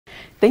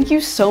Thank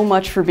you so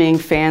much for being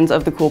fans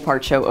of the Cool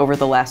Parts Show over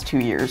the last 2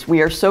 years.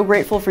 We are so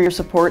grateful for your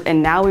support,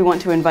 and now we want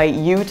to invite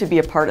you to be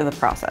a part of the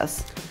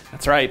process.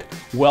 That's right.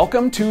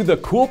 Welcome to the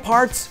Cool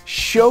Parts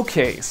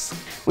Showcase.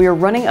 We are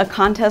running a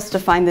contest to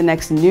find the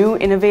next new,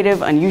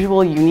 innovative,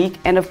 unusual, unique,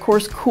 and of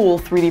course cool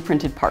 3D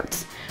printed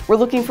parts. We're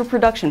looking for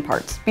production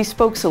parts,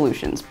 bespoke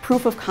solutions,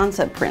 proof of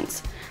concept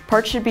prints.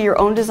 Parts should be your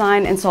own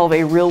design and solve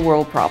a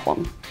real-world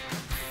problem.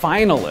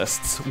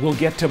 Finalists will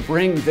get to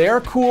bring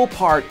their cool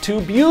part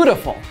to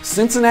beautiful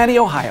Cincinnati,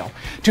 Ohio,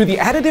 to the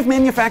Additive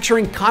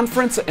Manufacturing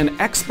Conference and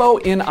Expo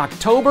in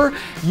October.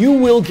 You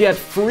will get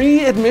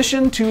free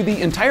admission to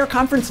the entire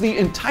conference, the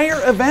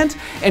entire event,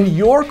 and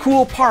your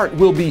cool part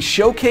will be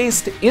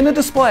showcased in a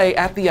display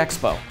at the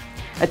expo.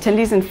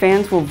 Attendees and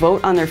fans will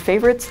vote on their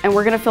favorites, and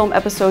we're going to film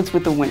episodes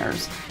with the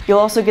winners. You'll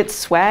also get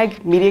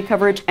swag, media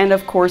coverage, and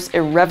of course,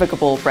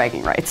 irrevocable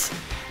bragging rights.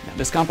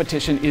 This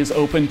competition is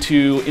open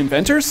to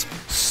inventors,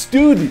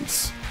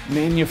 students,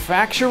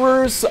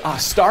 manufacturers,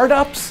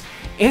 startups,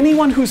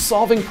 anyone who's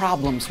solving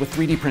problems with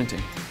 3D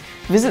printing.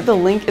 Visit the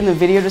link in the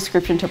video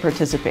description to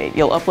participate.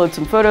 You'll upload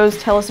some photos,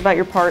 tell us about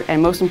your part,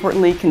 and most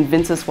importantly,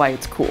 convince us why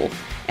it's cool.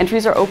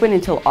 Entries are open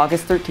until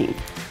August 13th.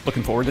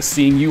 Looking forward to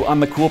seeing you on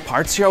the Cool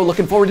Parts Show.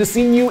 Looking forward to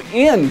seeing you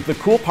in the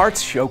Cool Parts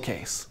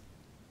Showcase.